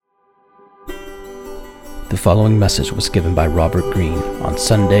The following message was given by Robert Greene on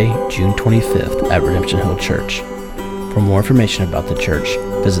Sunday, June 25th at Redemption Hill Church. For more information about the church,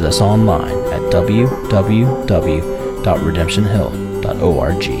 visit us online at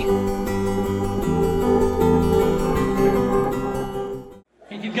www.redemptionhill.org.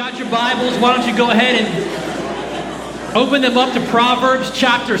 If you've got your Bibles, why don't you go ahead and open them up to Proverbs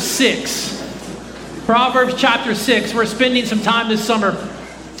chapter 6. Proverbs chapter 6. We're spending some time this summer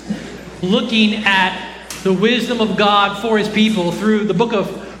looking at the wisdom of God for his people through the book of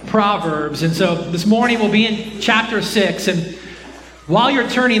Proverbs. And so this morning we'll be in chapter 6. And while you're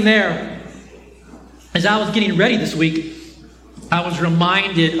turning there, as I was getting ready this week, I was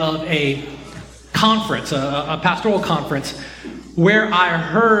reminded of a conference, a pastoral conference, where I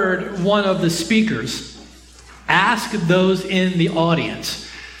heard one of the speakers ask those in the audience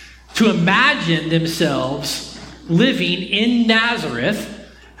to imagine themselves living in Nazareth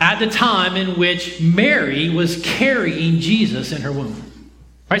at the time in which Mary was carrying Jesus in her womb. All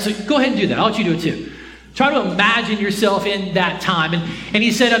right, so go ahead and do that. I'll let you do it too. Try to imagine yourself in that time. And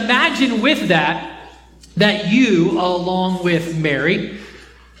he said, imagine with that you, along with Mary,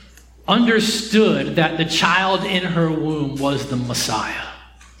 understood that the child in her womb was the Messiah.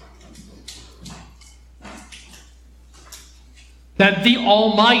 That the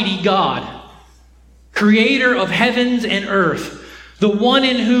Almighty God, creator of heavens and earth, the one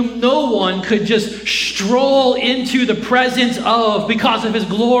in whom no one could just stroll into the presence of because of his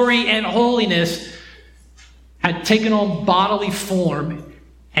glory and holiness, had taken on bodily form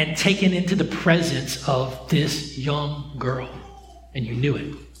and taken into the presence of this young girl. And you knew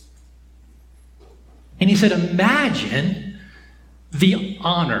it. And he said, imagine the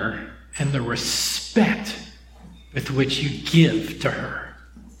honor and the respect with which you give to her.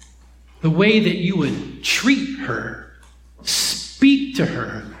 The way that you would treat her, speak to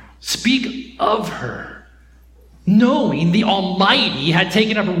her, speak of her, knowing the Almighty had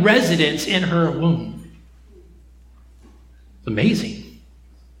taken up residence in her womb. It's amazing.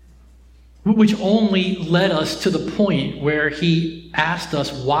 Which only led us to the point where he asked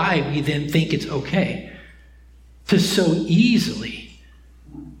us why we then think it's okay to so easily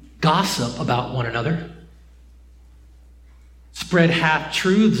gossip about one another, spread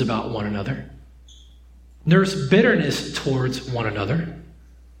half-truths about one another, nurse bitterness towards one another,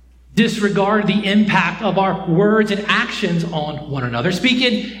 disregard the impact of our words and actions on one another, speak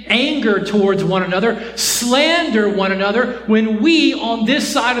in anger towards one another, slander one another, when we on this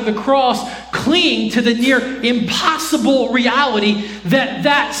side of the cross cling to the near impossible reality that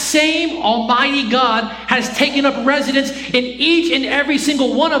that same Almighty God has taken up residence in each and every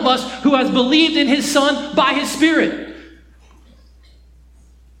single one of us who has believed in his Son by his Spirit.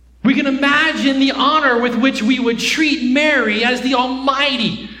 We can imagine the honor with which we would treat Mary as the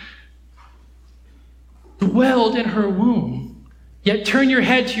Almighty dwelled in her womb. Yet turn your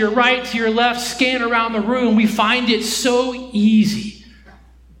head to your right, to your left, scan around the room. We find it so easy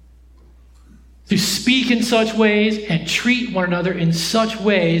to speak in such ways and treat one another in such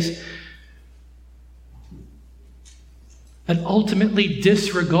ways that ultimately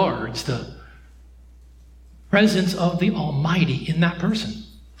disregards the presence of the Almighty in that person.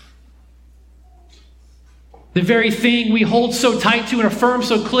 The very thing we hold so tight to and affirm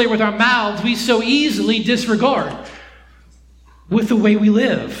so clear with our mouths, we so easily disregard with the way we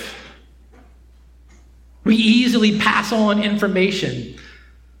live. We easily pass on information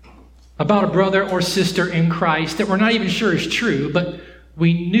about a brother or sister in Christ that we're not even sure is true, but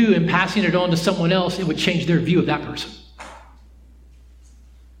we knew in passing it on to someone else, it would change their view of that person.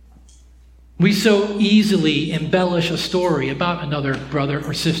 We so easily embellish a story about another brother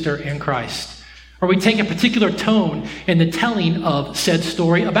or sister in Christ. Or we take a particular tone in the telling of said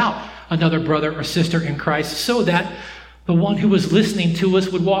story about another brother or sister in Christ so that the one who was listening to us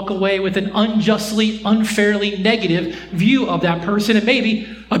would walk away with an unjustly, unfairly negative view of that person and maybe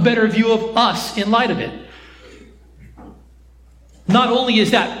a better view of us in light of it. Not only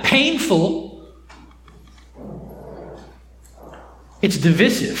is that painful, it's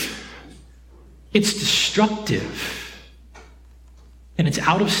divisive, it's destructive, and it's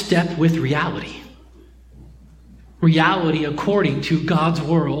out of step with reality. Reality according to God's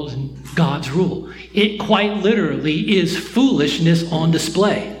world and God's rule. It quite literally is foolishness on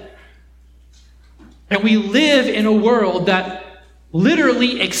display. And we live in a world that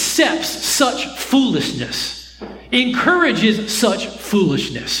literally accepts such foolishness, encourages such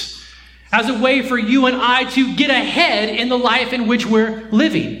foolishness as a way for you and I to get ahead in the life in which we're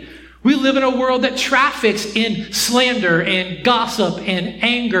living. We live in a world that traffics in slander and gossip and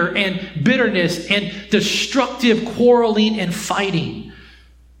anger and bitterness and destructive quarreling and fighting.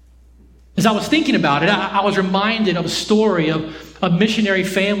 As I was thinking about it, I was reminded of a story of a missionary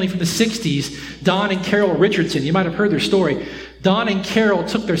family from the 60s, Don and Carol Richardson. You might have heard their story. Don and Carol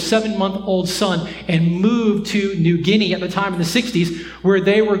took their 7-month-old son and moved to New Guinea at the time in the 60s, where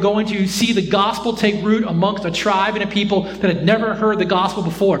they were going to see the gospel take root amongst a tribe and a people that had never heard the gospel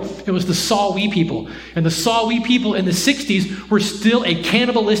before. It was the Sawi people. And the Sawi people in the 60s were still a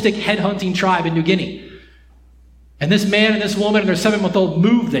cannibalistic headhunting tribe in New Guinea. And this man and this woman and their 7-month-old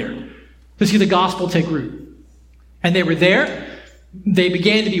moved there to see the gospel take root. And they were there. They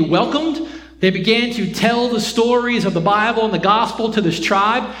began to be welcomed. They began to tell the stories of the Bible and the gospel to this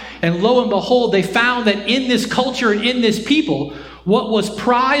tribe. And lo and behold, they found that in this culture and in this people, what was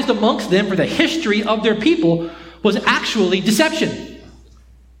prized amongst them for the history of their people was actually deception,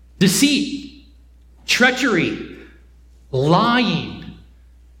 deceit, treachery, lying.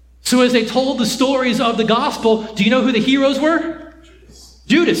 So as they told the stories of the gospel, do you know who the heroes were?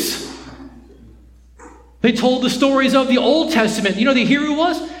 Judas. They told the stories of the Old Testament. You know who the hero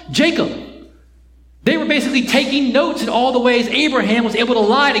was? Jacob. They were basically taking notes in all the ways Abraham was able to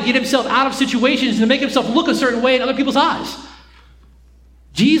lie to get himself out of situations and to make himself look a certain way in other people's eyes.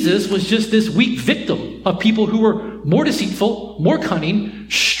 Jesus was just this weak victim of people who were more deceitful, more cunning,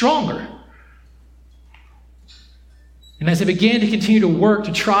 stronger. And as they began to continue to work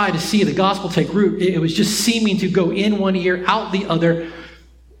to try to see the gospel take root, it was just seeming to go in one ear, out the other.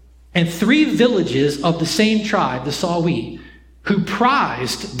 And 3 villages of the same tribe, the Sawi, who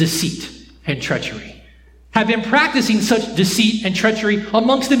prized deceit and treachery, have been practicing such deceit and treachery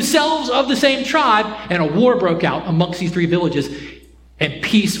amongst themselves of the same tribe, and a war broke out amongst these 3 villages, and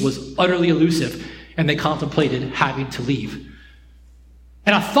peace was utterly elusive, and they contemplated having to leave.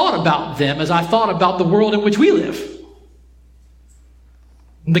 And I thought about them as I thought about the world in which we live.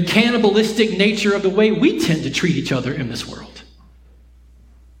 The cannibalistic nature of the way we tend to treat each other in this world.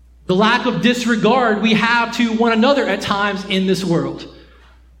 The lack of disregard we have to one another at times in this world.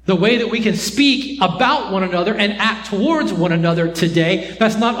 The way that we can speak about one another and act towards one another today,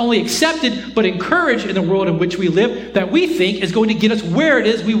 that's not only accepted, but encouraged in the world in which we live, that we think is going to get us where it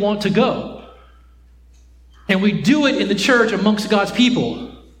is we want to go. And we do it in the church amongst God's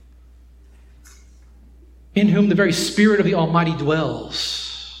people, in whom the very Spirit of the Almighty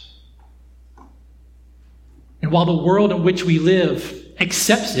dwells. And while the world in which we live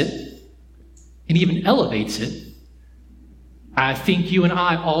accepts it and even elevates it, I think you and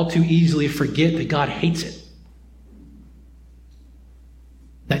I all too easily forget that God hates it.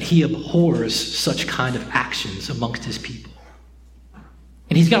 That he abhors such kind of actions amongst his people.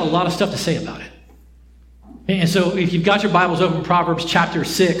 And he's got a lot of stuff to say about it. And so if you've got your Bibles open, Proverbs chapter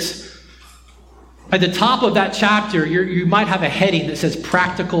 6, at the top of that chapter, you might have a heading that says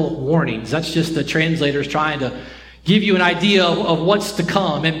practical warnings. That's just the translators trying to give you an idea of what's to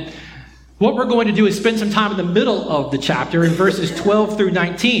come. And what we're going to do is spend some time in the middle of the chapter in verses 12 through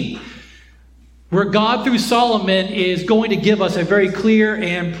 19, where God through Solomon is going to give us a very clear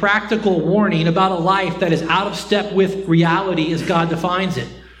and practical warning about a life that is out of step with reality as God defines it.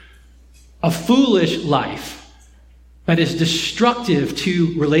 A foolish life that is destructive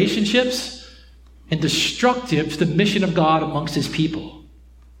to relationships and destructive to the mission of God amongst his people.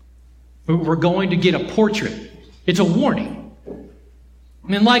 We're going to get a portrait. It's a warning. I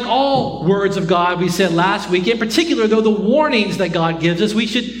mean, like all words of God we said last week, in particular, though, the warnings that God gives us, we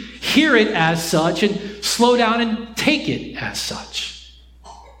should hear it as such and slow down and take it as such.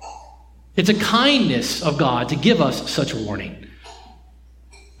 It's a kindness of God to give us such a warning.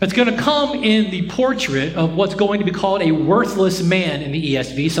 It's going to come in the portrait of what's going to be called a worthless man in the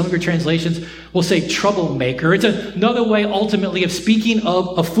ESV. Some of your translations will say troublemaker. It's another way ultimately of speaking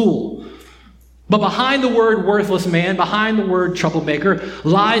of a fool. But behind the word worthless man, behind the word troublemaker,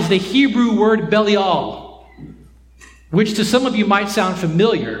 lies the Hebrew word Belial, which to some of you might sound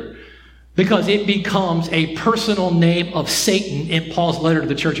familiar because it becomes a personal name of Satan in Paul's letter to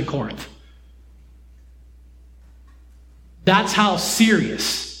the church in Corinth. That's how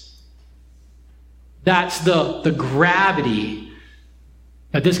serious. That's the gravity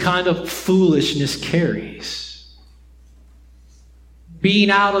that this kind of foolishness carries.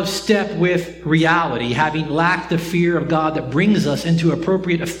 Being out of step with reality, having lacked the fear of God that brings us into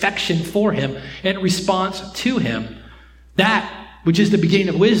appropriate affection for him and response to him, that which is the beginning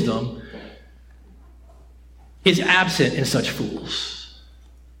of wisdom, is absent in such fools.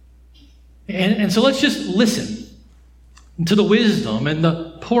 And so let's just listen to the wisdom and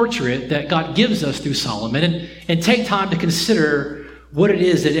the portrait that God gives us through Solomon and take time to consider what it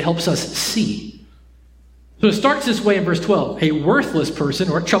is that it helps us see. So it starts this way in verse 12. A worthless person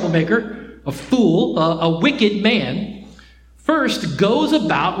or a troublemaker, a fool, a wicked man, first goes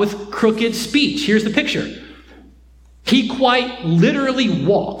about with crooked speech. Here's the picture. He quite literally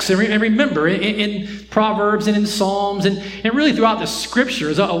walks. And remember, in Proverbs and in Psalms and really throughout the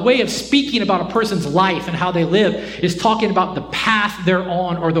scriptures, a way of speaking about a person's life and how they live is talking about the path they're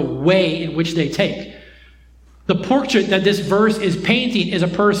on or the way in which they take. The portrait that this verse is painting is a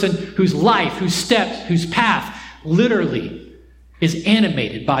person whose life, whose steps, whose path literally is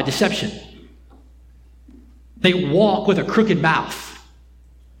animated by deception. They walk with a crooked mouth.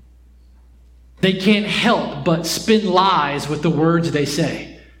 They can't help but spin lies with the words they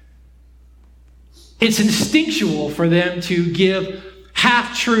say. It's instinctual for them to give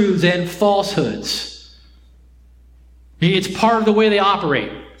half-truths and falsehoods. It's part of the way they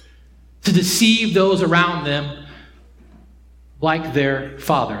operate, to deceive those around them like their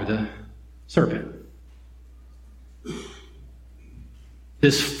father, the serpent.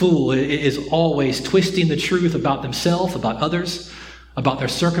 This fool is always twisting the truth about themselves, about others, about their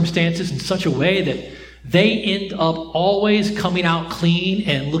circumstances in such a way that they end up always coming out clean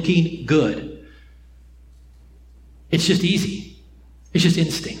and looking good. It's just easy. It's just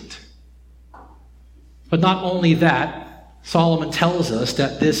instinct. But not only that, Solomon tells us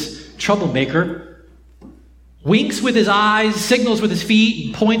that this troublemaker winks with his eyes, signals with his feet,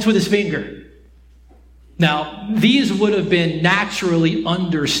 and points with his finger. Now, these would have been naturally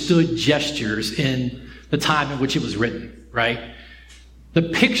understood gestures in the time in which it was written, right? The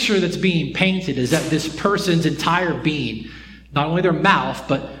picture that's being painted is that this person's entire being, not only their mouth,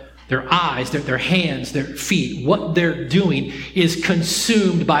 but their eyes, their hands, their feet, what they're doing is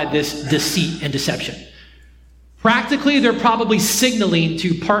consumed by this deceit and deception. Practically, they're probably signaling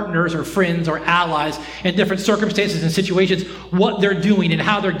to partners or friends or allies in different circumstances and situations what they're doing and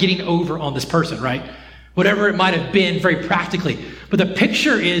how they're getting over on this person, right? Whatever it might have been very practically. But the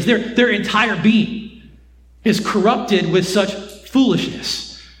picture is their entire being is corrupted with such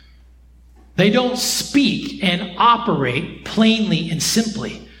foolishness. They don't speak and operate plainly and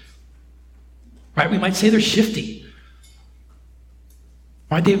simply. Right? We might say they're shifty.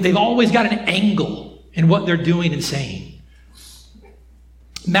 Right? They've always got an angle in what they're doing and saying.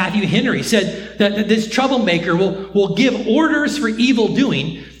 Matthew Henry said that this troublemaker will give orders for evil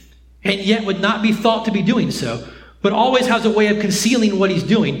doing and yet would not be thought to be doing so, but always has a way of concealing what he's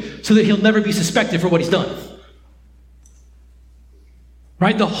doing so that he'll never be suspected for what he's done.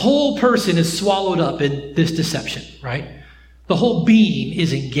 Right? The whole person is swallowed up in this deception, right? The whole being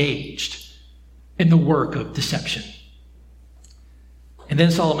is engaged in the work of deception. And then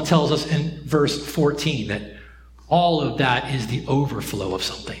Solomon tells us in verse 14 that all of that is the overflow of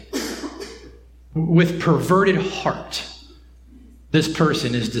something. With perverted heart, this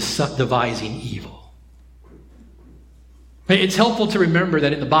person is devising evil. It's helpful to remember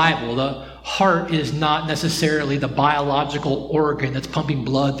that in the Bible, the heart is not necessarily the biological organ that's pumping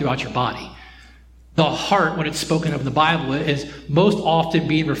blood throughout your body. The heart, when it's spoken of in the Bible, is most often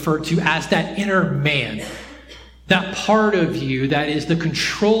being referred to as that inner man. That part of you that is the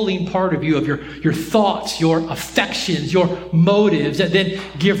controlling part of you, of your thoughts, your affections, your motives, that then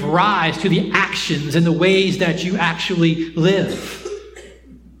give rise to the actions and the ways that you actually live.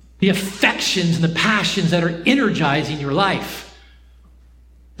 The affections and the passions that are energizing your life.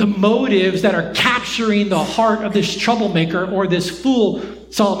 The motives that are capturing the heart of this troublemaker or this fool,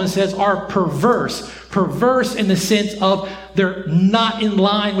 Solomon says, are perverse. Perverse in the sense of they're not in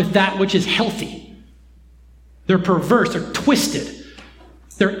line with that which is healthy. They're perverse. They're twisted.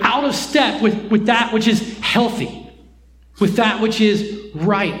 They're out of step with that which is healthy, with that which is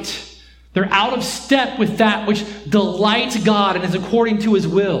right. They're out of step with that which delights God and is according to his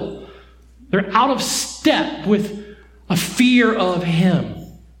will. They're out of step with a fear of him.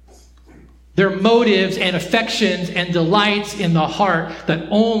 Their motives and affections and delights in the heart that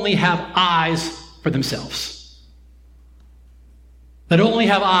only have eyes for themselves. That only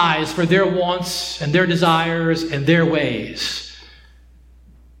have eyes for their wants and their desires and their ways.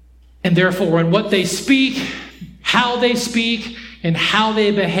 And therefore, in what they speak, how they speak, and how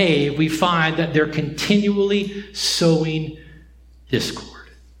they behave, we find that they're continually sowing discord.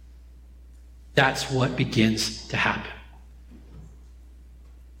 That's what begins to happen.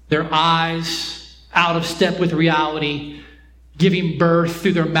 Their eyes out of step with reality, giving birth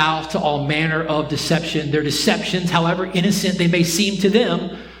through their mouth to all manner of deception. Their deceptions, however innocent they may seem to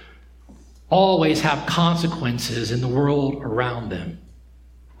them, always have consequences in the world around them.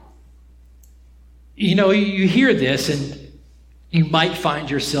 You know, you hear this and you might find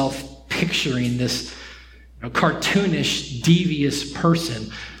yourself picturing this cartoonish, devious person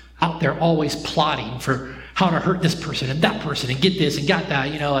out there always plotting for how to hurt this person and that person and get this and got that,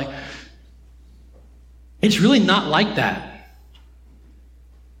 it's really not like that.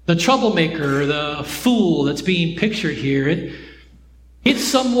 the troublemaker, the fool that's being pictured here. It's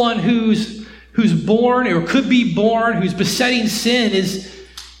someone who's born or could be born, whose besetting sin is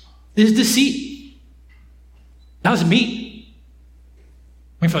deceit. That was me.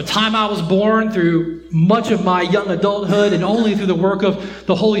 I mean, from the time I was born through much of my young adulthood and only through the work of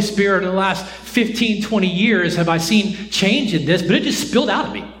the Holy Spirit in the last 15, 20 years have I seen change in this, but it just spilled out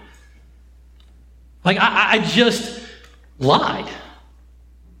of me. Like, I just lied.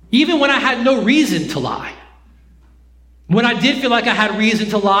 Even when I had no reason to lie. When I did feel like I had reason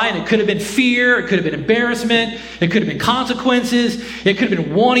to lie, and it could have been fear, it could have been embarrassment, it could have been consequences, it could have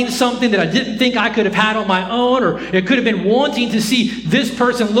been wanting something that I didn't think I could have had on my own, or it could have been wanting to see this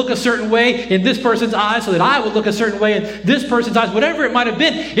person look a certain way in this person's eyes so that I would look a certain way in this person's eyes, whatever it might have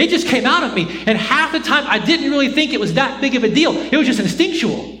been. It just came out of me. And half the time, I didn't really think it was that big of a deal. It was just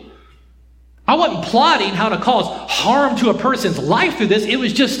instinctual. I wasn't plotting how to cause harm to a person's life through this.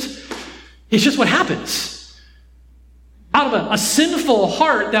 It's just what happens. Out of a sinful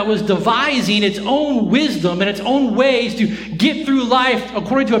heart that was devising its own wisdom and its own ways to get through life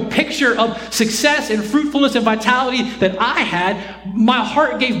according to a picture of success and fruitfulness and vitality that I had, my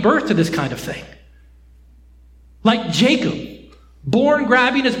heart gave birth to this kind of thing. Like Jacob, born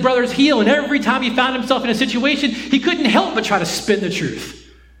grabbing his brother's heel, and every time he found himself in a situation, he couldn't help but try to spin the truth.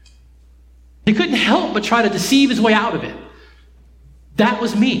 He couldn't help but try to deceive his way out of it. That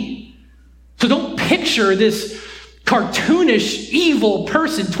was me. So don't picture this cartoonish, evil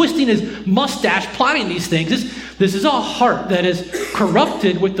person twisting his mustache, plotting these things. This is a heart that is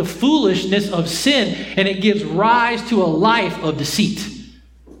corrupted with the foolishness of sin, and it gives rise to a life of deceit.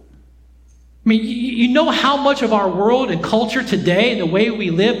 I mean, you know how much of our world and culture today and the way we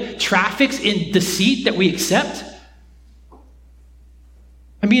live traffics in deceit that we accept?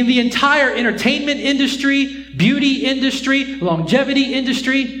 I mean, the entire entertainment industry, beauty industry, longevity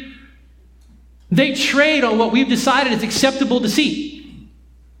industry, they trade on what we've decided is acceptable deceit.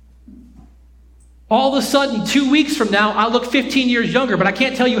 All of a sudden, 2 weeks from now, I look 15 years younger, but I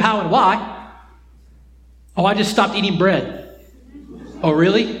can't tell you how and why. Oh, I just stopped eating bread. Oh,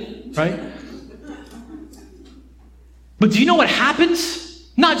 really? Right? But do you know what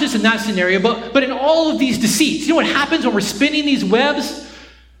happens? Not just in that scenario, but in all of these deceits. You know what happens when we're spinning these webs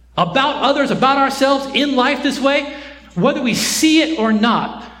about others, about ourselves in life this way? Whether we see it or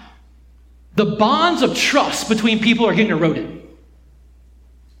not, the bonds of trust between people are getting eroded.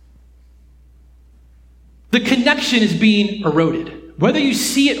 The connection is being eroded. Whether you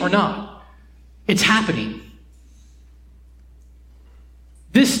see it or not, it's happening.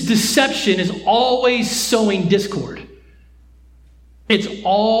 This deception is always sowing discord. It's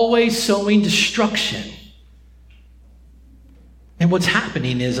always sowing destruction. And what's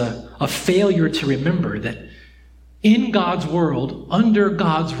happening is a failure to remember that in God's world, under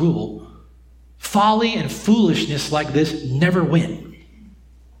God's rule, folly and foolishness like this never win.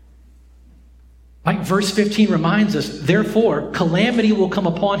 Like verse 15 reminds us, therefore, calamity will come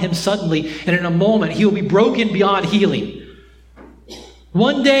upon him suddenly, and in a moment he will be broken beyond healing.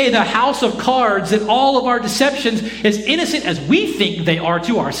 One day the house of cards and all of our deceptions, as innocent as we think they are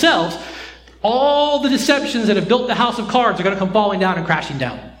to ourselves, all the deceptions that have built the house of cards are going to come falling down and crashing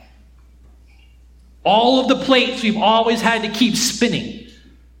down. All of the plates we've always had to keep spinning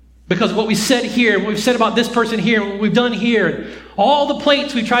because of what we said here, what we've said about this person here, what we've done here, all the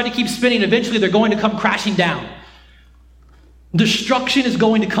plates we've tried to keep spinning, eventually they're going to come crashing down. Destruction is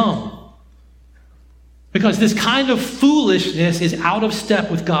going to come because this kind of foolishness is out of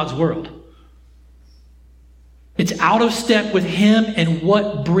step with God's world. It's out of step with Him and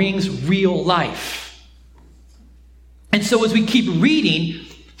what brings real life. And so as we keep reading,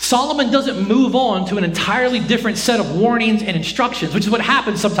 Solomon doesn't move on to an entirely different set of warnings and instructions, which is what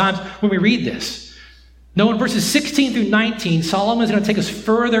happens sometimes when we read this. No, in verses 16 through 19, Solomon is going to take us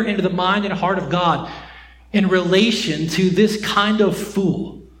further into the mind and heart of God in relation to this kind of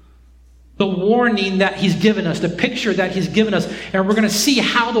fool. The warning that he's given us, the picture that he's given us, and we're going to see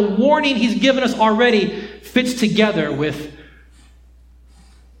how the warning he's given us already fits together with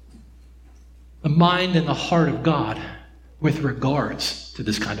the mind and the heart of God with regards to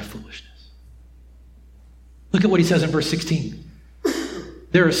this kind of foolishness. Look at what he says in verse 16.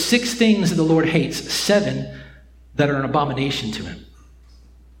 There are 6 things that the Lord hates, 7 that are an abomination to him.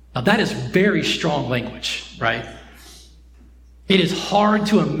 Now that is very strong language, right? It is hard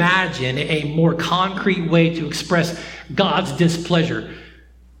to imagine a more concrete way to express God's displeasure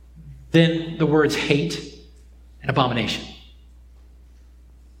than the words hate and abomination.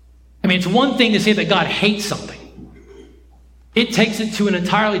 I mean, it's one thing to say that God hates something. It takes it to an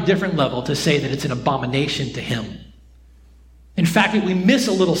entirely different level to say that it's an abomination to Him. In fact, we miss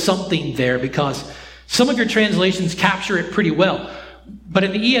a little something there because some of your translations capture it pretty well. But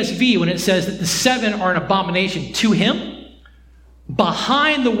in the ESV, when it says that the 7 are an abomination to him,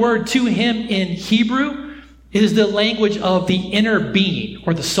 behind the word to him in Hebrew is the language of the inner being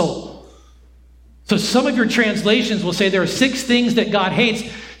or the soul. So some of your translations will say there are 6 things that God hates.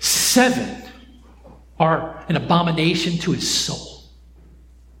 7 are an abomination to his soul,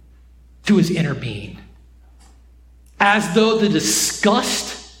 to his inner being. As though the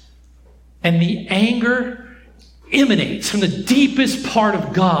disgust and the anger emanates from the deepest part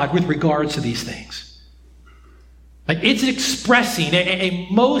of God with regards to these things. Like it's expressing a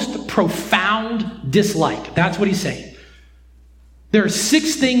most profound dislike. That's what he's saying. There are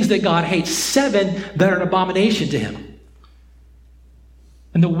 6 things that God hates, 7 that are an abomination to him.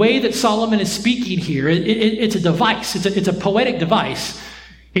 And the way that Solomon is speaking here, it's a device. It's a poetic device.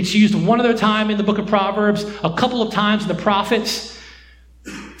 It's used one other time in the book of Proverbs, a couple of times in the prophets.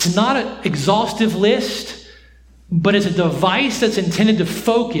 It's not an exhaustive list, but it's a device that's intended to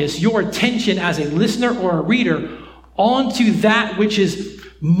focus your attention as a listener or a reader onto that which is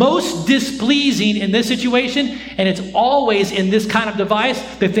most displeasing in this situation, and it's always in this kind of device,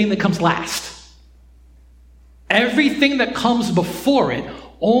 the thing that comes last. Everything that comes before it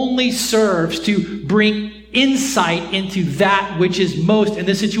only serves to bring insight into that which is most, in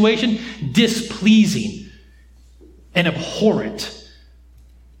this situation, displeasing and abhorrent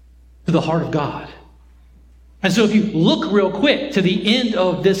to the heart of God. And so if you look real quick to the end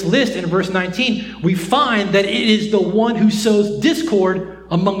of this list in verse 19, we find that it is the one who sows discord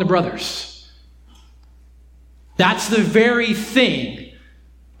among the brothers. That's the very thing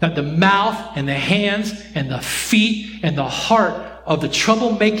that the mouth and the hands and the feet and the heart of the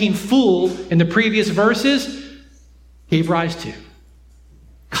troublemaking fool in the previous verses gave rise to.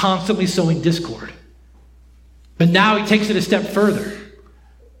 Constantly sowing discord. But now he takes it a step further.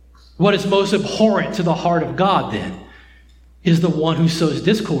 What is most abhorrent to the heart of God, then, is the one who sows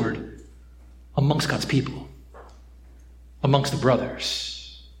discord amongst God's people, amongst the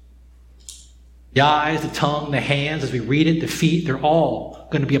brothers. The eyes, the tongue, the hands, as we read it, the feet, they're all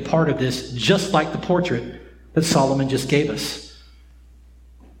going to be a part of this, just like the portrait that Solomon just gave us.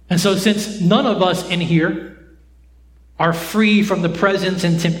 And so since none of us in here are free from the presence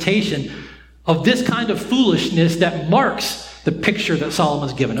and temptation of this kind of foolishness that marks the picture that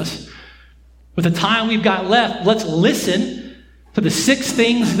Solomon's given us, with the time we've got left, let's listen to the 6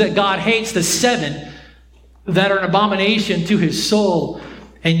 things that God hates, the 7 that are an abomination to his soul,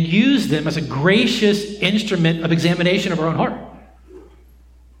 and use them as a gracious instrument of examination of our own heart.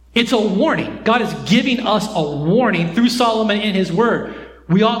 It's a warning. God is giving us a warning through Solomon in his word.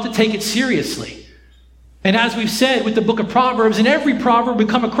 We ought to take it seriously. And as we've said with the book of Proverbs, in every proverb we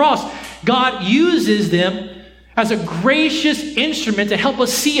come across, God uses them as a gracious instrument to help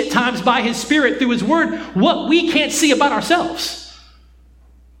us see at times by his Spirit through his word what we can't see about ourselves.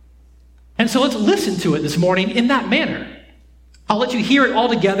 And so let's listen to it this morning in that manner. I'll let you hear it all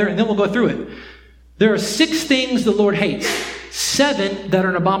together and then we'll go through it. There are 6 things the Lord hates, 7 that are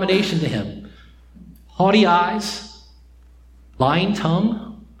an abomination to him. Haughty eyes, lying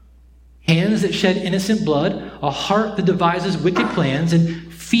tongue, hands that shed innocent blood, a heart that devises wicked plans,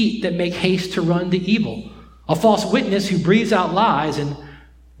 and feet that make haste to run to evil. A false witness who breathes out lies, and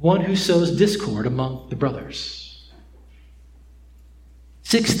one who sows discord among the brothers.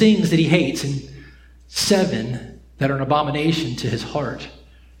 6 things that he hates, and 7 that are an abomination to his heart.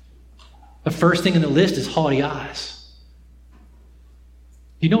 The first thing in the list is haughty eyes.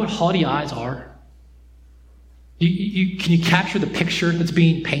 Do you know what haughty eyes are? Can you capture the picture that's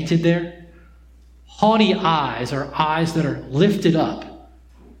being painted there? Haughty eyes are eyes that are lifted up.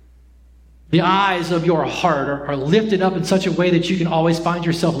 The eyes of your heart are lifted up in such a way that you can always find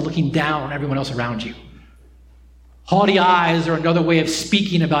yourself looking down on everyone else around you. Haughty eyes are another way of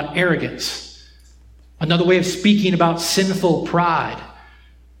speaking about arrogance, another way of speaking about sinful pride.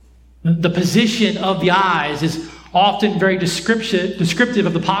 The position of the eyes is often very descriptive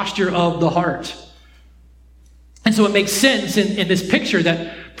of the posture of the heart. And so it makes sense in this picture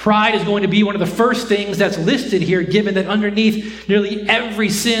that pride is going to be one of the first things that's listed here, given that underneath nearly every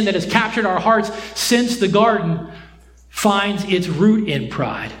sin that has captured our hearts since the garden finds its root in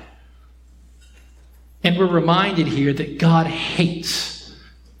pride. And we're reminded here that God hates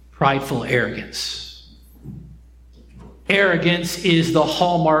prideful arrogance. Arrogance is the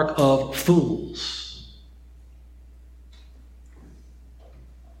hallmark of fools.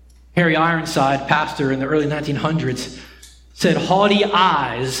 Harry Ironside, pastor in the early 1900s, said, haughty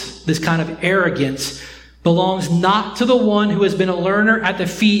eyes, this kind of arrogance, belongs not to the one who has been a learner at the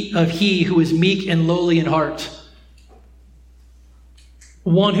feet of he who is meek and lowly in heart.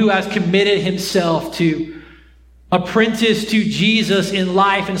 one who has committed himself to apprentice to Jesus in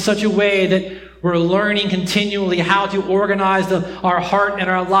life in such a way that we're learning continually how to organize our heart and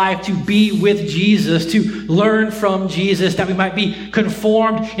our life to be with Jesus, to learn from Jesus, that we might be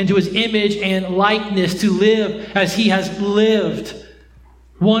conformed into his image and likeness, to live as he has lived.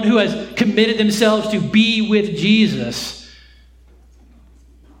 One who has committed themselves to be with Jesus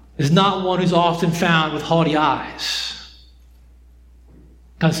is not one who's often found with haughty eyes,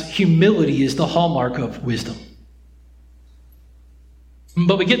 because humility is the hallmark of wisdom.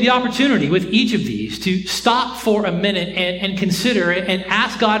 But we get the opportunity with each of these to stop for a minute and consider it and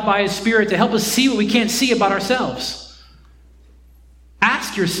ask God by his Spirit to help us see what we can't see about ourselves.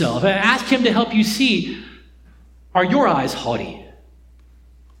 Ask yourself, ask him to help you see, are your eyes haughty?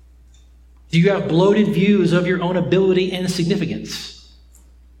 Do you have bloated views of your own ability and significance?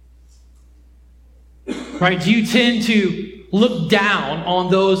 Right? Do you tend to look down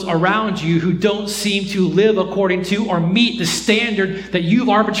on those around you who don't seem to live according to or meet the standard that you've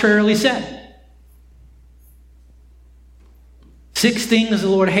arbitrarily set? 6 things the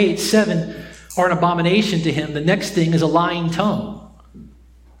Lord hates, 7 are an abomination to him. The next thing is a lying tongue.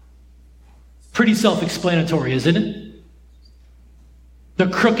 Pretty self-explanatory, isn't it? The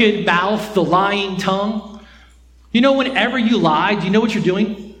crooked mouth, the lying tongue. You know, whenever you lie, do you know what you're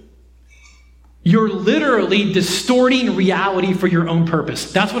doing? You're literally distorting reality for your own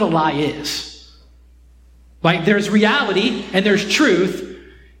purpose. That's what a lie is. Like, there's reality and there's truth.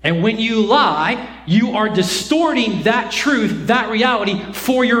 And when you lie, you are distorting that truth, that reality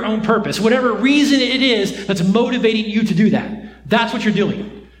for your own purpose. Whatever reason it is that's motivating you to do that. That's what you're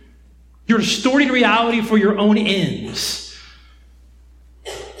doing. You're distorting reality for your own ends.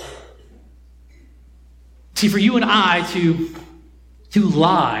 See, for you and I to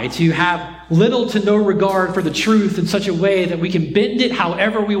lie, to have little to no regard for the truth in such a way that we can bend it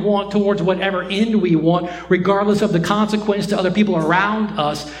however we want towards whatever end we want, regardless of the consequence to other people around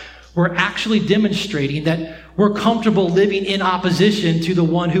us, we're actually demonstrating that we're comfortable living in opposition to the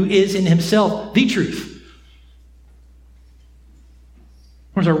one who is in himself the truth.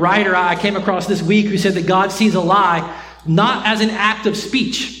 There's a writer I came across this week who said that God sees a lie not as an act of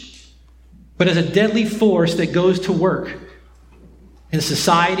speech, but as a deadly force that goes to work in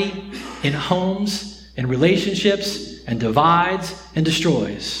society, in homes, in relationships, and divides and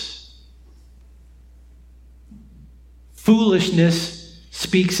destroys. Foolishness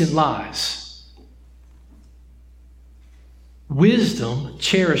speaks in lies. Wisdom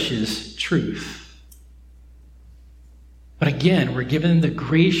cherishes truth. But again, we're given the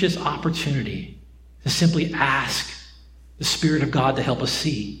gracious opportunity to simply ask the Spirit of God to help us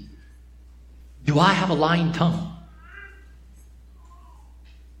see. Do I have a lying tongue?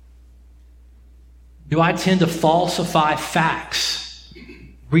 Do I tend to falsify facts,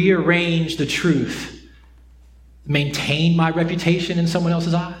 rearrange the truth, maintain my reputation in someone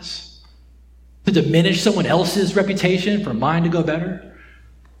else's eyes, to diminish someone else's reputation for mine to go better,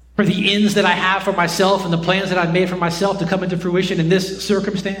 for the ends that I have for myself and the plans that I've made for myself to come into fruition in this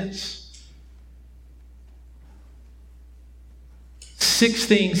circumstance? 6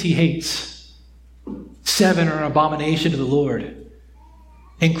 things he hates. 7 are an abomination to the Lord,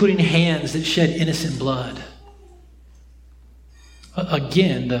 including hands that shed innocent blood.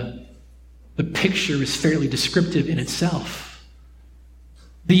 Again, the picture is fairly descriptive in itself.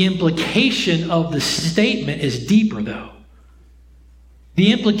 The implication of the statement is deeper, though.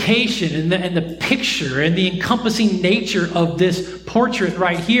 The implication and the picture and the encompassing nature of this portrait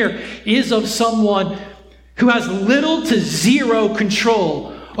right here is of someone who has little to zero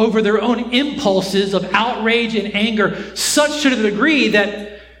control over their own impulses of outrage and anger, such to the degree that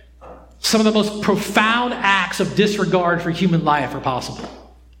some of the most profound acts of disregard for human life are possible.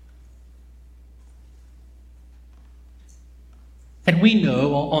 And we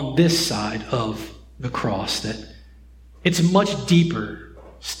know on this side of the cross that it's much deeper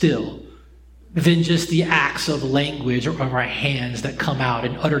still than just the acts of language or of our hands that come out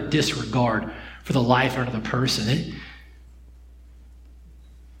in utter disregard for the life of another person.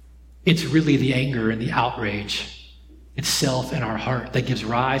 It's really the anger and the outrage itself in our heart that gives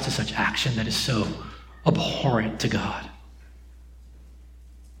rise to such action that is so abhorrent to God.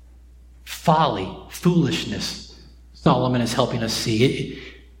 Folly, foolishness, Solomon is helping us see.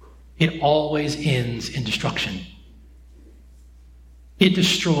 It always ends in destruction. It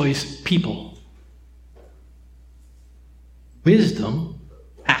destroys people. Wisdom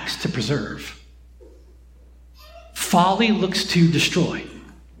acts to preserve. Folly looks to destroy.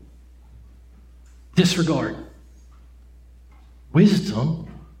 Disregard. Wisdom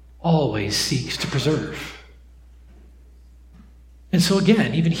always seeks to preserve. And so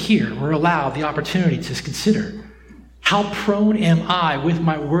again, even here, we're allowed the opportunity to consider, how prone am I with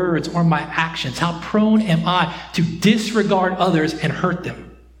my words or my actions? How prone am I to disregard others and hurt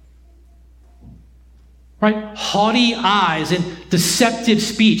them? Right? Haughty eyes and deceptive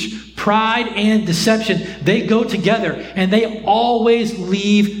speech, pride and deception, they go together, and they always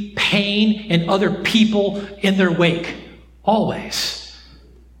leave pain and other people in their wake. Always.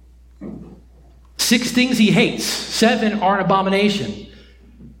 6 things he hates. 7 are an abomination,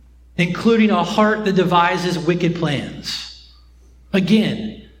 including a heart that devises wicked plans.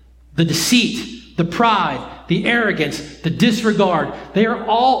 Again, the deceit, the pride, the arrogance, the disregard, they are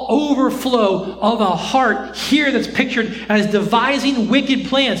all overflow of a heart here that's pictured as devising wicked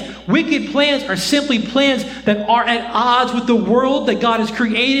plans. Wicked plans are simply plans that are at odds with the world that God has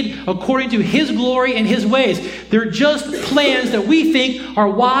created according to his glory and his ways. They're just plans that we think are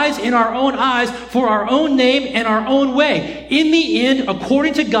wise in our own eyes for our own name and our own way. In the end,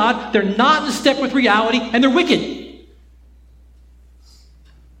 according to God, they're not in step with reality, and they're wicked.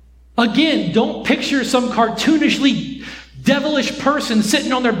 Again, don't picture some cartoonishly devilish person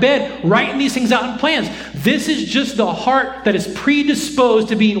sitting on their bed writing these things out in plans. This is just the heart that is predisposed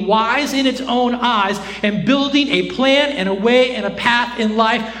to being wise in its own eyes and building a plan and a way and a path in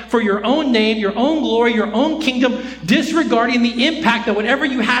life for your own name, your own glory, your own kingdom, disregarding the impact that whatever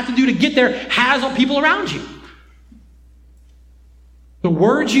you have to do to get there has on people around you. The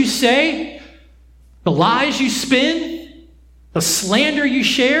words you say, the lies you spin, the slander you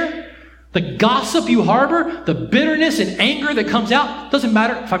share, the gossip you harbor, the bitterness and anger that comes out, doesn't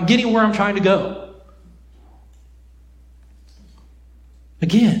matter if I'm getting where I'm trying to go.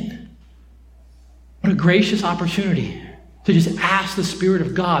 Again, what a gracious opportunity to just ask the Spirit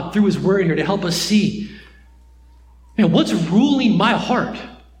of God through his word here to help us see, man, what's ruling my heart?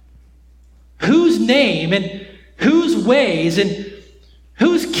 Whose name and whose ways and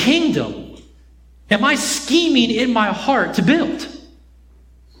whose kingdom am I scheming in my heart to build?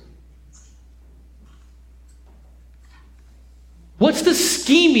 What's the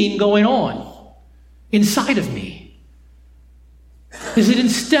scheming going on inside of me? Is it in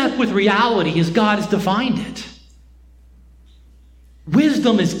step with reality as God has defined it?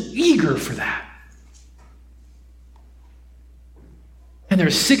 Wisdom is eager for that. And there are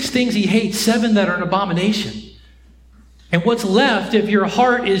 6 things he hates, 7 that are an abomination. And what's left if your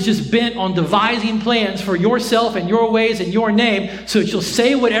heart is just bent on devising plans for yourself and your ways and your name so that you'll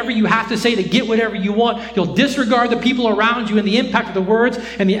say whatever you have to say to get whatever you want. You'll disregard the people around you and the impact of the words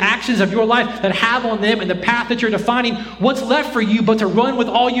and the actions of your life that have on them and the path that you're defining. What's left for you but to run with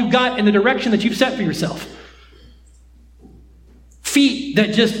all you've got in the direction that you've set for yourself? Feet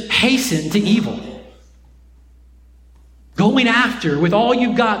that just hasten to evil. Going after with all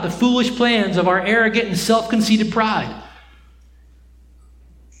you've got the foolish plans of our arrogant and self-conceited pride.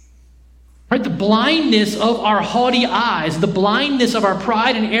 Right? The blindness of our haughty eyes, the blindness of our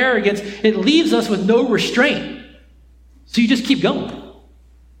pride and arrogance, it leaves us with no restraint. So you just keep going.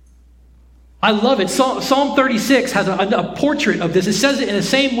 I love it. Psalm 36 has a portrait of this. It says it in the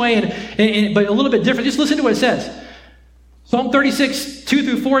same way, but a little bit different. Just listen to what it says. Psalm 36,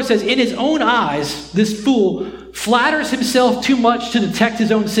 2-4 says, "In his own eyes, this fool flatters himself too much to detect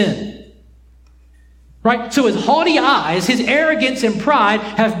his own sin." Right? So his haughty eyes, his arrogance and pride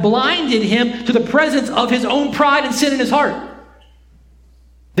have blinded him to the presence of his own pride and sin in his heart.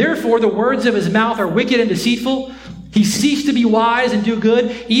 Therefore, the words of his mouth are wicked and deceitful. He ceased to be wise and do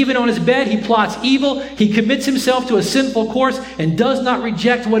good. Even on his bed, he plots evil. He commits himself to a sinful course and does not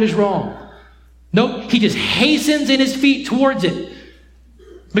reject what is wrong. Nope, he just hastens in his feet towards it.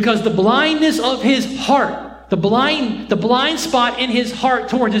 Because the blindness of his heart, the blind spot in his heart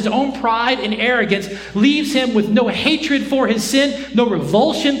towards his own pride and arrogance leaves him with no hatred for his sin, no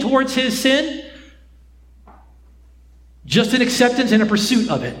revulsion towards his sin, just an acceptance and a pursuit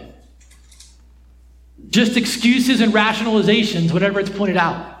of it. Just excuses and rationalizations whenever it's pointed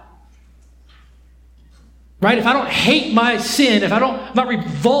out. Right? If I don't hate my sin, if I'm not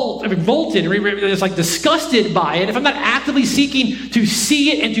revolted, it's like disgusted by it, if I'm not actively seeking to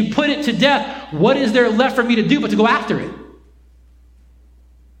see it and to put it to death, what is there left for me to do but to go after it?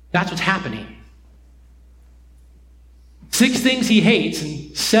 That's what's happening. 6 things he hates,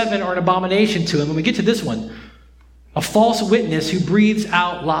 and 7 are an abomination to him. When we get to this one, a false witness who breathes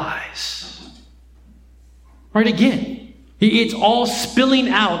out lies. Right, again. It's all spilling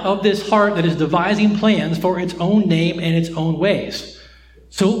out of this heart that is devising plans for its own name and its own ways.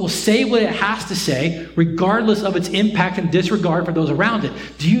 So it will say what it has to say, regardless of its impact and disregard for those around it.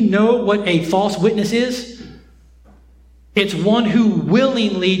 Do you know what a false witness is? It's one who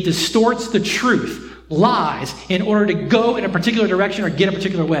willingly distorts the truth, lies in order to go in a particular direction or get a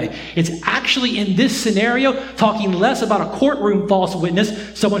particular way. It's actually in this scenario talking less about a courtroom false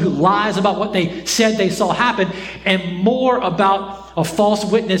witness, someone who lies about what they said they saw happen, and more about a false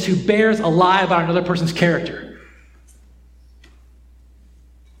witness who bears a lie about another person's character,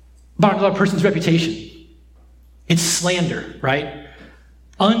 about another person's reputation. It's slander, right?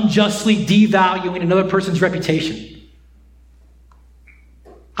 Unjustly devaluing another person's reputation.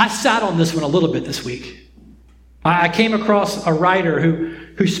 I sat on this one a little bit this week. I came across a writer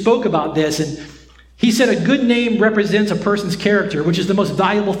who spoke about this, and he said a good name represents a person's character, which is the most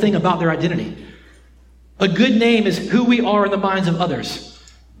valuable thing about their identity. A good name is who we are in the minds of others.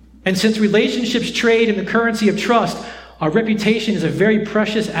 And since relationships trade in the currency of trust, our reputation is a very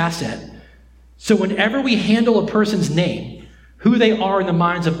precious asset. So whenever we handle a person's name, who they are in the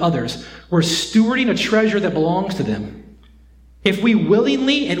minds of others, we're stewarding a treasure that belongs to them. If we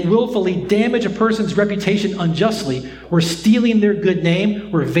willingly and willfully damage a person's reputation unjustly, we're stealing their good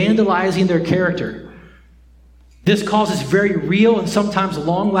name, we're vandalizing their character. This causes very real and sometimes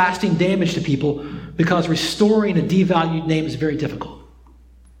long-lasting damage to people because restoring a devalued name is very difficult.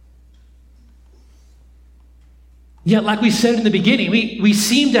 Yet, like we said in the beginning, we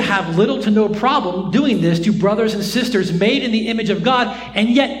seem to have little to no problem doing this to brothers and sisters made in the image of God, and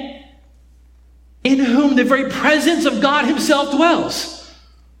yet in whom the very presence of God himself dwells.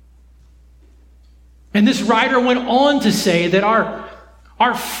 And this writer went on to say that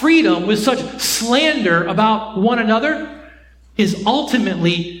our freedom with such slander about one another is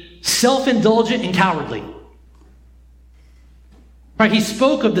ultimately self-indulgent and cowardly. Right? He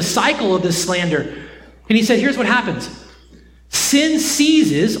spoke of the cycle of this slander, and he said, here's what happens. Sin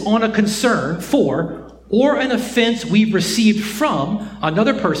seizes on a concern for or an offense we've received from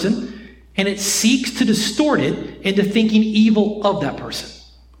another person, and it seeks to distort it into thinking evil of that person.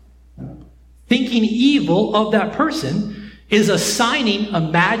 Thinking evil of that person is assigning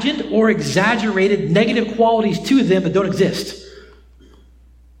imagined or exaggerated negative qualities to them that don't exist.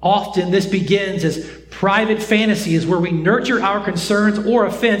 Often this begins as private fantasies where we nurture our concerns or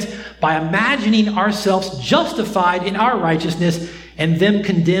offense by imagining ourselves justified in our righteousness and them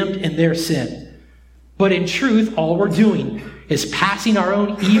condemned in their sin. But in truth, all we're doing is passing our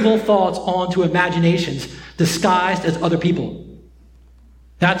own evil thoughts on to imaginations disguised as other people.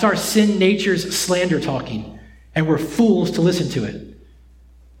 That's our sin nature's slander talking, and we're fools to listen to it.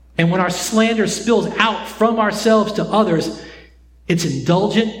 And when our slander spills out from ourselves to others, it's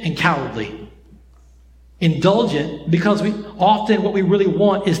indulgent and cowardly. Indulgent because often what we really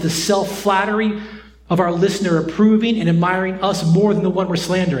want is the self-flattery of our listener approving and admiring us more than the one we're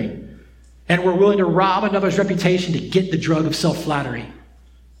slandering. And we're willing to rob another's reputation to get the drug of self-flattery.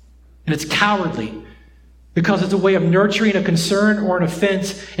 And it's cowardly because it's a way of nurturing a concern or an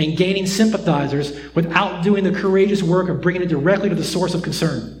offense and gaining sympathizers without doing the courageous work of bringing it directly to the source of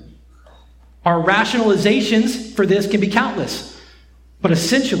concern. Our rationalizations for this can be countless, but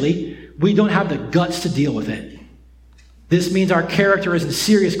essentially, we don't have the guts to deal with it. This means our character is in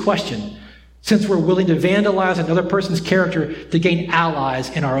serious question, since we're willing to vandalize another person's character to gain allies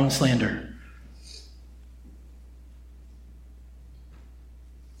in our own slander.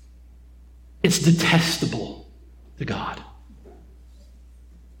 It's detestable to God.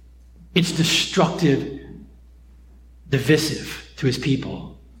 It's destructive, divisive to his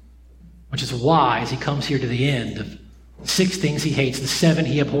people, which is why, as he comes here to the end of 6 things he hates, the 7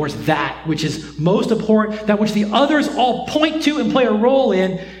 he abhors, that which is most abhorrent, that which the others all point to and play a role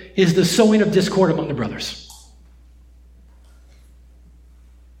in, is the sowing of discord among the brothers.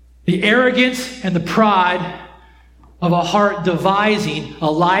 The arrogance and the pride of a heart devising a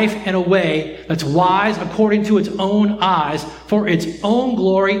life and a way that's wise according to its own eyes, for its own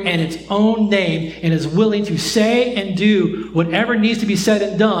glory and its own name, and is willing to say and do whatever needs to be said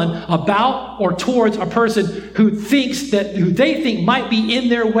and done about or towards a person who they think might be in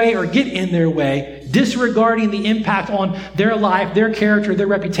their way or get in their way, disregarding the impact on their life, their character, their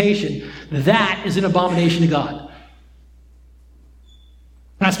reputation. That is an abomination to God.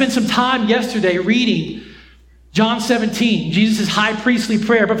 And I spent some time yesterday reading John 17, Jesus' high priestly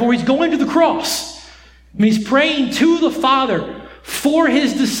prayer before he's going to the cross. And he's praying to the Father for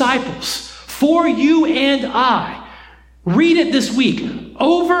his disciples, for you and I. Read it this week,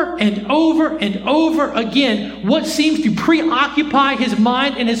 over and over and over again. What seems to preoccupy his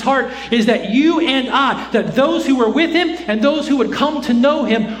mind and his heart is that you and I, that those who were with him and those who would come to know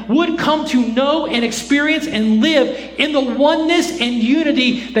him would come to know and experience and live in the oneness and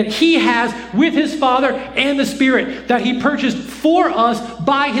unity that he has with his Father and the Spirit that he purchased for us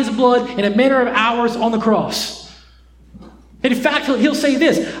by his blood in a manner of hours on the cross. In fact, he'll say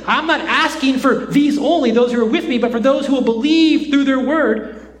this, I'm not asking for these only, those who are with me, but for those who will believe through their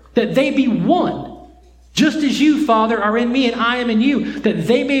word, that they be one. Just as you, Father, are in me and I am in you, that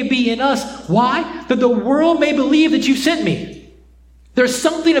they may be in us. Why? That the world may believe that you sent me. There's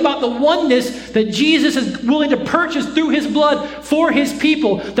something about the oneness that Jesus is willing to purchase through his blood for his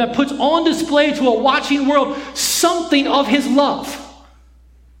people that puts on display to a watching world something of his love.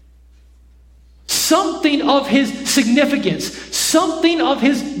 Something of his significance, something of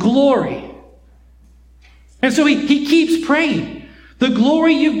his glory. And so he keeps praying. The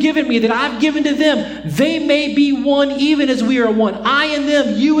glory you've given me, that I've given to them, they may be one even as we are one. I and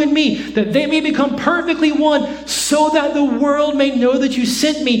them, you and me, that they may become perfectly one, so that the world may know that you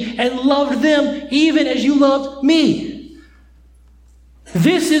sent me and loved them even as you loved me.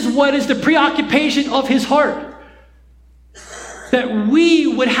 This is what is the preoccupation of his heart. That we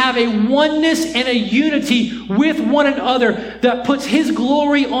would have a oneness and a unity with one another that puts his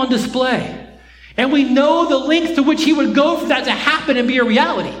glory on display. And we know the length to which he would go for that to happen and be a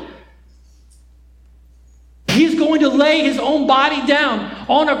reality. He's going to lay his own body down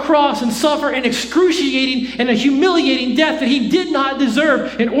on a cross and suffer an excruciating and a humiliating death that he did not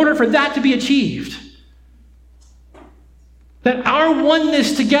deserve in order for that to be achieved. That our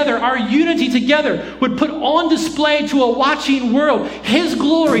oneness together, our unity together, would put on display to a watching world his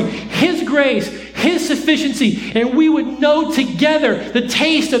glory, his grace, his sufficiency, and we would know together the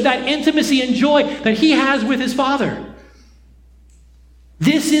taste of that intimacy and joy that he has with his Father.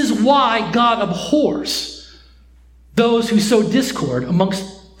 This is why God abhors those who sow discord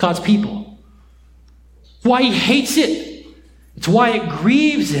amongst God's people. It's why he hates it. It's why it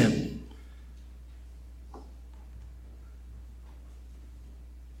grieves him.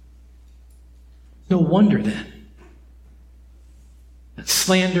 No wonder then that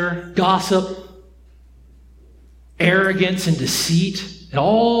slander, gossip, arrogance, and deceit, and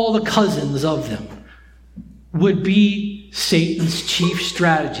all the cousins of them would be Satan's chief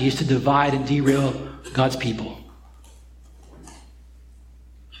strategies to divide and derail God's people.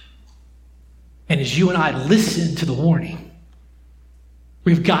 And as you and I listen to the warning,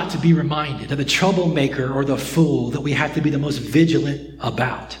 we've got to be reminded that the troublemaker or the fool that we have to be the most vigilant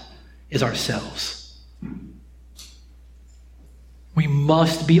about is ourselves. We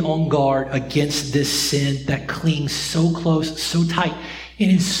must be on guard against this sin that clings so close, so tight,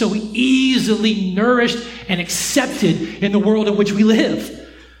 and is so easily nourished and accepted in the world in which we live.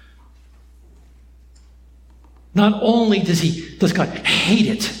 Not only does God hate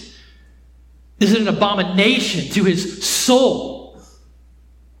it, is it an abomination to his soul,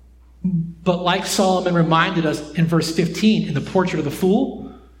 but like Solomon reminded us in verse 15 in the portrait of the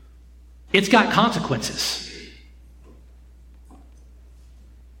fool, it's got consequences.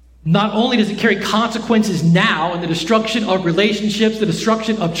 Not only does it carry consequences now in the destruction of relationships, the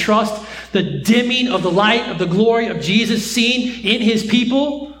destruction of trust, the dimming of the light of the glory of Jesus seen in his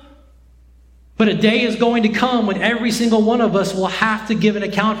people, but a day is going to come when every single one of us will have to give an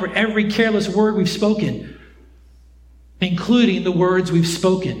account for every careless word we've spoken, including the words we've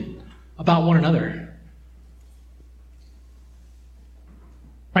spoken about one another.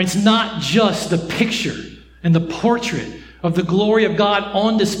 Right? It's not just the picture and the portrait of the glory of God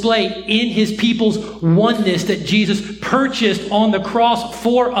on display in his people's oneness that Jesus purchased on the cross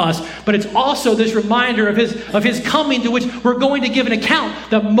for us. But it's also this reminder of his coming, to which we're going to give an account,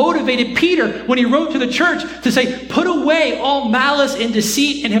 that motivated Peter when he wrote to the church to say, put away all malice and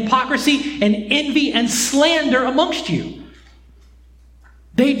deceit and hypocrisy and envy and slander amongst you.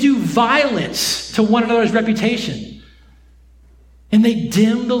 They do violence to one another's reputation, and they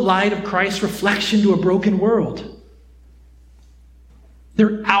dim the light of Christ's reflection to a broken world.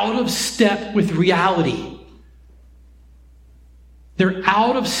 They're out of step with reality. They're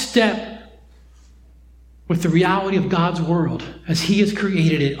out of step with the reality of God's world as he has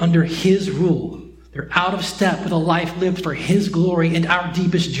created it under his rule. They're out of step with a life lived for his glory and our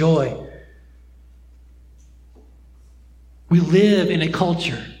deepest joy. We live in a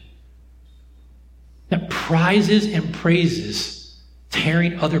culture that prizes and praises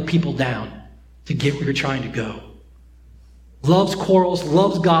tearing other people down to get where you're trying to go. Loves quarrels,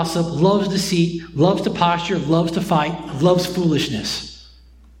 loves gossip, loves deceit, loves to posture, loves to fight, loves foolishness.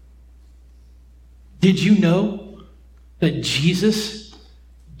 Did you know that Jesus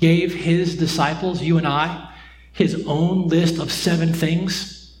gave his disciples, you and I, his own list of 7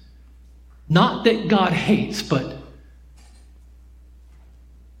 things? Not that God hates, but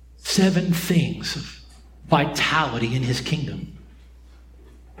 7 things of vitality in his kingdom.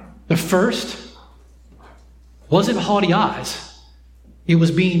 The first wasn't haughty eyes. It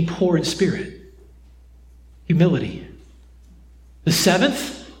was being poor in spirit. Humility. The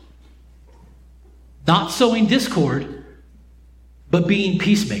seventh, not sowing discord, but being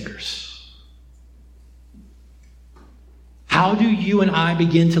peacemakers. How do you and I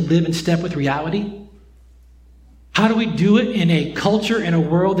begin to live in step with reality? How do we do it in a culture and a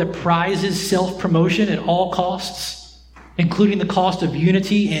world that prizes self-promotion at all costs, including the cost of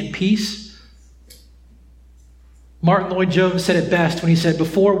unity and peace? Martin Lloyd-Jones said it best when he said,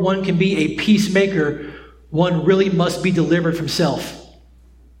 before one can be a peacemaker, one really must be delivered from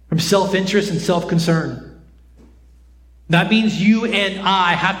self-interest and self-concern. That means you and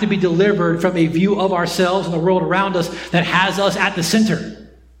I have to be delivered from a view of ourselves and the world around us that has us at the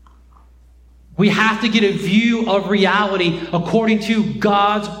center. We have to get a view of reality according to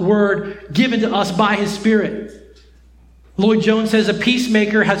God's word given to us by his Spirit. Lloyd-Jones says a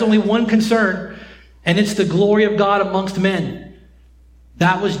peacemaker has only one concern, and it's the glory of God amongst men.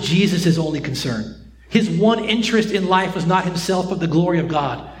 That was Jesus' only concern. His one interest in life was not himself, but the glory of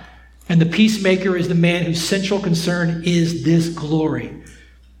God. And the peacemaker is the man whose central concern is this glory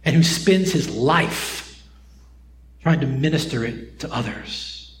and who spends his life trying to minister it to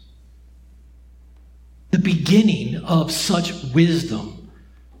others. The beginning of such wisdom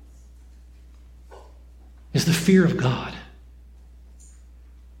is the fear of God.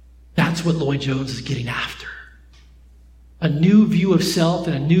 That's what Lloyd-Jones is getting after. A new view of self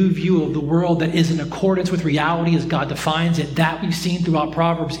and a new view of the world that is in accordance with reality as God defines it. That we've seen throughout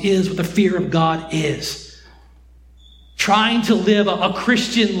Proverbs is what the fear of God is. Trying to live a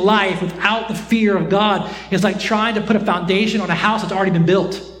Christian life without the fear of God is like trying to put a foundation on a house that's already been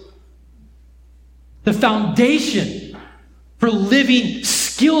built. The foundation for living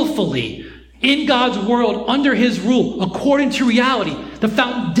skillfully in God's world under his rule, according to reality, the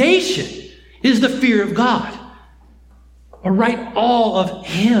foundation is the fear of God. Or right, all of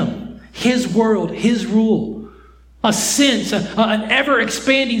him, his world, his rule. A sense, an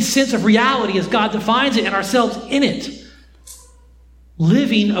ever-expanding sense of reality as God defines it and ourselves in it.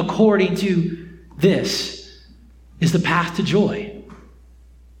 Living according to this is the path to joy.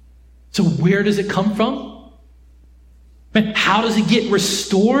 So where does it come from? And how does it get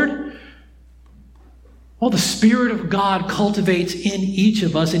restored? Well, the Spirit of God cultivates in each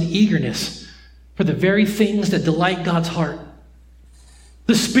of us an eagerness for the very things that delight God's heart.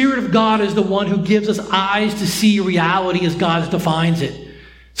 The Spirit of God is the one who gives us eyes to see reality as God defines it.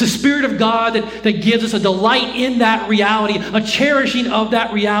 It's the Spirit of God that gives us a delight in that reality, a cherishing of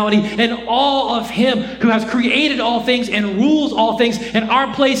that reality, and all of him who has created all things and rules all things, and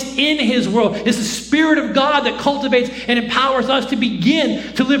our place in his world. It's the Spirit of God that cultivates and empowers us to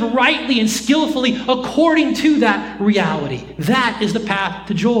begin to live rightly and skillfully according to that reality. That is the path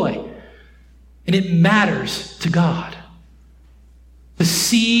to joy. And it matters to God to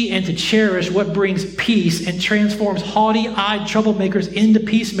see and to cherish what brings peace and transforms haughty-eyed troublemakers into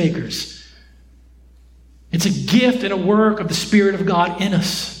peacemakers. It's a gift and a work of the Spirit of God in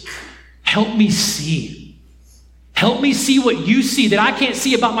us. Help me see. Help me see what you see that I can't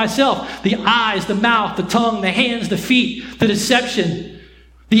see about myself. The eyes, the mouth, the tongue, the hands, the feet, the deception,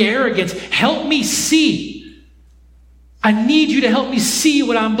 the arrogance. Help me see. I need you to help me see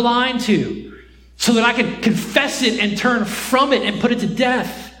what I'm blind to, so that I can confess it and turn from it and put it to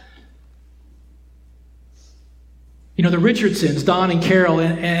death. You know, the Richardsons, Don and Carol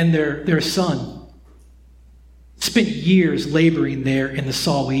and their son, spent years laboring there in the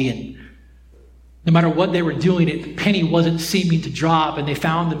Sawi, and no matter what they were doing, the penny wasn't seeming to drop, and they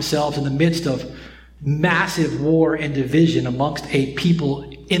found themselves in the midst of massive war and division amongst a people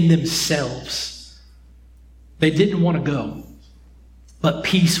in themselves. They didn't want to go, but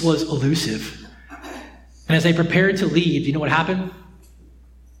peace was elusive. And as they prepared to leave, you know what happened?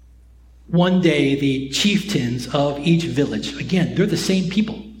 One day, the chieftains of each village, again, they're the same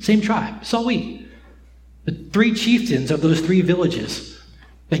people, same tribe, Sawi. The three chieftains of those three villages,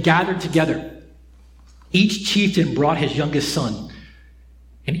 they gathered together. Each chieftain brought his youngest son,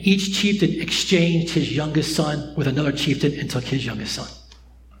 and each chieftain exchanged his youngest son with another chieftain and took his youngest son.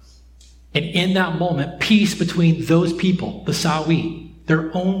 And in that moment, peace between those people, the Sawi,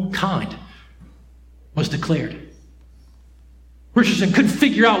 their own kind, was declared. Richardson couldn't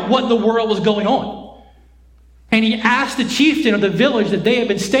figure out what in the world was going on. And he asked the chieftain of the village that they had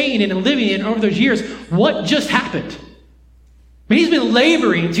been staying in and living in over those years, what just happened? I mean, he's been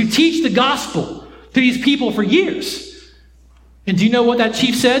laboring to teach the gospel to these people for years. And do you know what that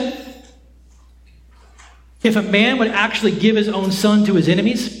chief said? If a man would actually give his own son to his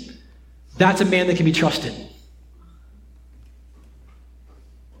enemies, that's a man that can be trusted.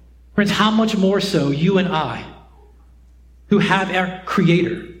 Friends, how much more so you and I, who have our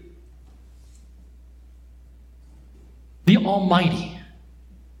Creator, the Almighty,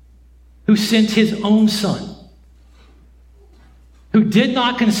 who sent his own Son, who did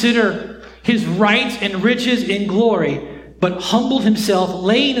not consider his rights and riches in glory, but humbled himself,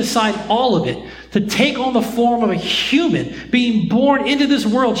 laying aside all of it, to take on the form of a human, being born into this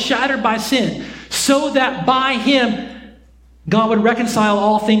world shattered by sin, so that by him God would reconcile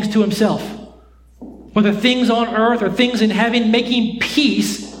all things to himself, whether things on earth or things in heaven, making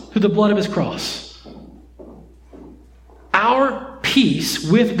peace through the blood of his cross. Our peace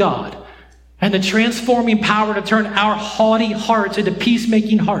with God and the transforming power to turn our haughty hearts into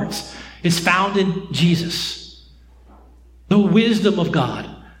peacemaking hearts is found in Jesus, the wisdom of God,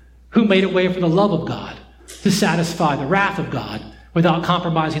 who made a way for the love of God to satisfy the wrath of God without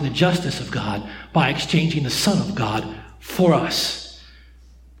compromising the justice of God by exchanging the Son of God for us.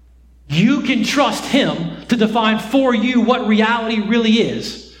 You can trust him to define for you what reality really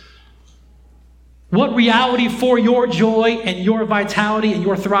is. What reality for your joy and your vitality and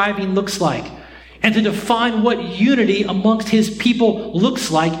your thriving looks like. And to define what unity amongst his people looks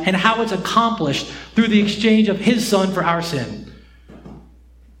like and how it's accomplished through the exchange of his Son for our sin.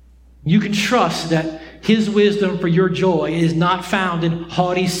 You can trust that his wisdom for your joy is not found in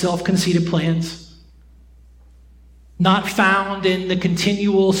haughty, self-conceited plans, not found in the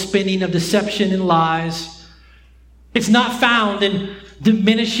continual spinning of deception and lies. It's not found in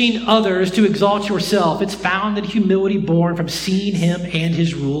diminishing others to exalt yourself. It's found in humility born from seeing him and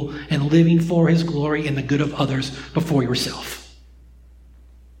his rule and living for his glory and the good of others before yourself.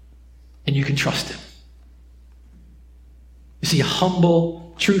 And you can trust him. You see,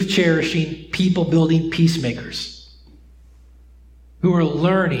 humble, truth-cherishing, people-building peacemakers who are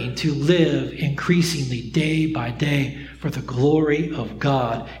learning to live increasingly day by day for the glory of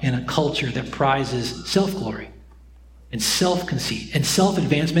God in a culture that prizes self-glory and self-conceit and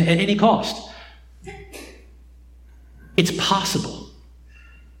self-advancement at any cost. It's possible.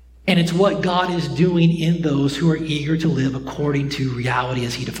 And it's what God is doing in those who are eager to live according to reality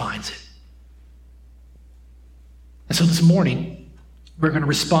as he defines it. And so this morning, we're going to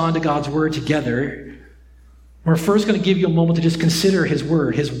respond to God's word together. We're first going to give you a moment to just consider his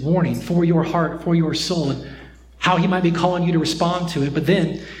word, his warning for your heart, for your soul, and how he might be calling you to respond to it. But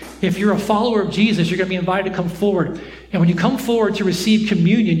then, if you're a follower of Jesus, you're going to be invited to come forward. And when you come forward to receive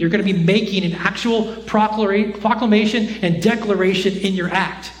communion, you're going to be making an actual proclamation and declaration in your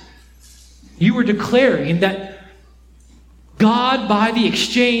act. You are declaring that God, by the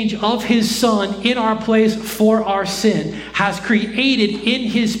exchange of his Son in our place for our sin, has created in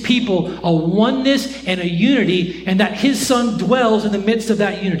his people a oneness and a unity, and that his Son dwells in the midst of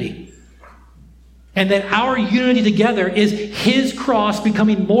that unity. And that our unity together is his cross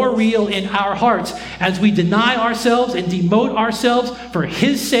becoming more real in our hearts as we deny ourselves and demote ourselves for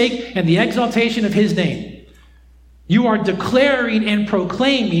his sake and the exaltation of his name. You are declaring and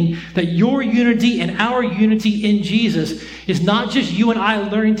proclaiming that your unity and our unity in Jesus is not just you and I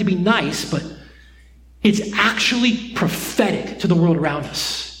learning to be nice, but it's actually prophetic to the world around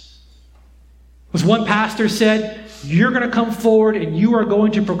us. As one pastor said, you're going to come forward and you are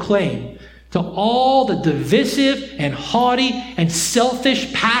going to proclaim to all the divisive and haughty and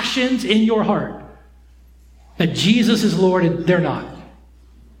selfish passions in your heart that Jesus is Lord and they're not.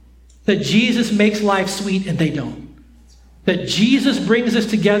 That Jesus makes life sweet and they don't. That Jesus brings us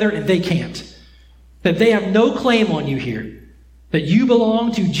together and they can't. That they have no claim on you here. That you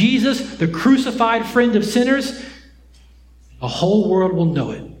belong to Jesus, the crucified friend of sinners. The whole world will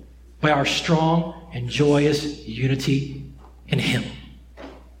know it by our strong and joyous unity in him.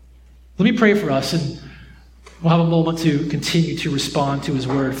 Let me pray for us, and we'll have a moment to continue to respond to his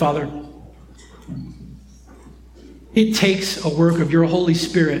word. Father, it takes a work of your Holy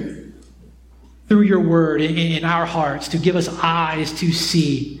Spirit through your word in our hearts to give us eyes to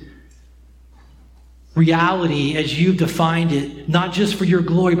see reality as you've defined it, not just for your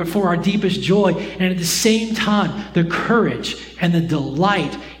glory, but for our deepest joy. And at the same time, the courage and the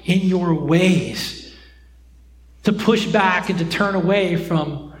delight in your ways to push back and to turn away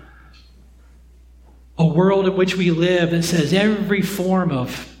from a world in which we live that says every form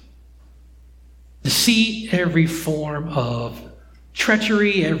of deceit, every form of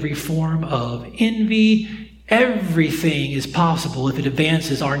treachery, every form of envy, everything is possible if it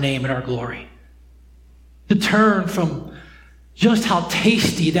advances our name and our glory. To turn from just how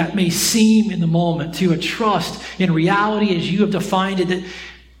tasty that may seem in the moment to a trust in reality as you have defined it,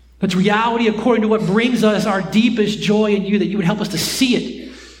 that's reality according to what brings us our deepest joy in you, that you would help us to see it.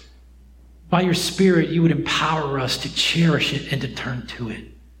 By your Spirit, you would empower us to cherish it and to turn to it.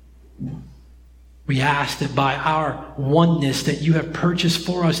 We ask that by our oneness that you have purchased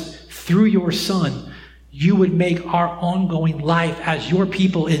for us through your Son, you would make our ongoing life as your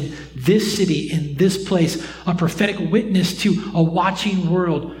people in this city, in this place, a prophetic witness to a watching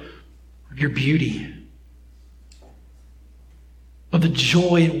world of your beauty, of the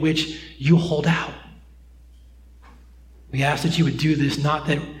joy in which you hold out. We ask that you would do this, not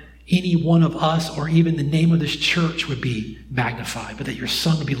that any one of us or even the name of this church would be magnified, but that your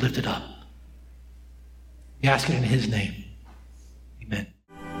Son would be lifted up. We ask it in his name. Amen.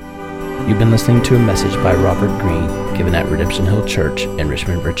 You've been listening to a message by Robert Greene given at Redemption Hill Church in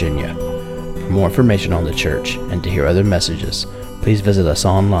Richmond, Virginia. For more information on the church and to hear other messages, please visit us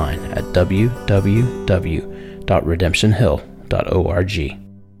online at www.redemptionhill.org.